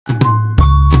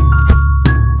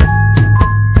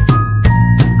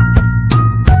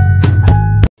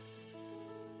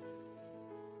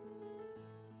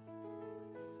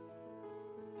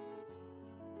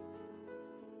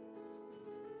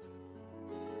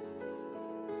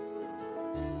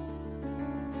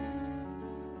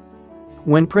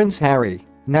When Prince Harry,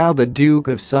 now the Duke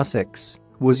of Sussex,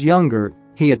 was younger,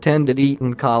 he attended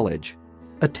Eton College.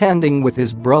 Attending with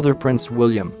his brother Prince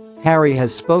William, Harry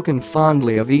has spoken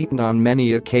fondly of Eton on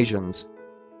many occasions.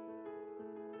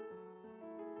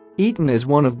 Eton is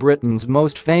one of Britain's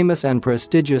most famous and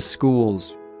prestigious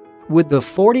schools. With the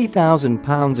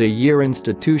 £40,000 a year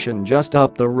institution just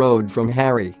up the road from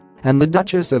Harry and the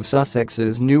Duchess of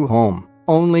Sussex's new home,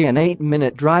 only an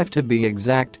 8-minute drive to be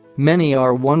exact, many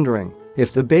are wondering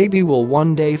if the baby will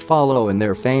one day follow in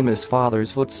their famous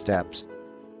father's footsteps.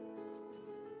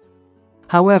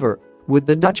 However, with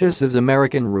the Duchess's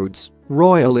American roots,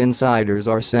 royal insiders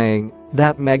are saying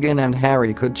that Meghan and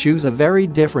Harry could choose a very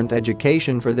different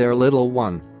education for their little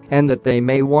one and that they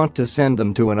may want to send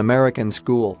them to an American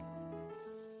school.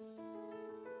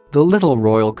 The little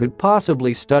royal could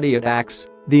possibly study at ACS,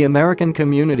 the American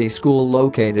community school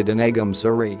located in Egham,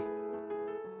 Surrey.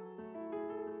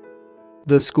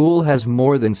 The school has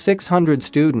more than 600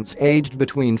 students aged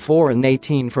between 4 and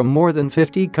 18 from more than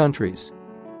 50 countries.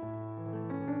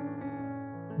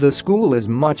 The school is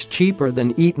much cheaper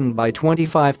than Eton by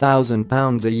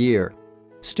 £25,000 a year.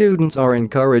 Students are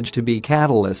encouraged to be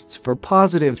catalysts for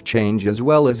positive change as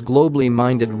well as globally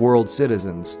minded world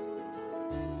citizens.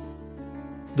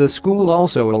 The school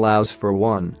also allows for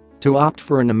one to opt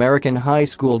for an American high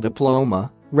school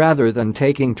diploma rather than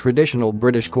taking traditional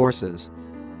British courses.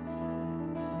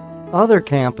 Other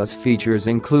campus features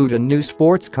include a new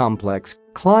sports complex,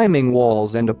 climbing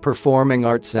walls and a performing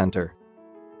arts center.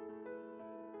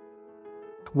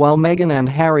 While Meghan and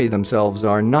Harry themselves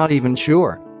are not even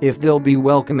sure if they'll be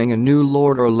welcoming a new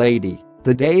lord or lady,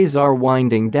 the days are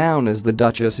winding down as the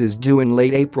Duchess is due in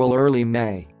late April, early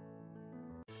May.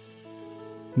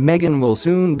 Meghan will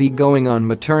soon be going on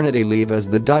maternity leave as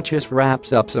the Duchess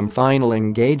wraps up some final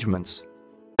engagements.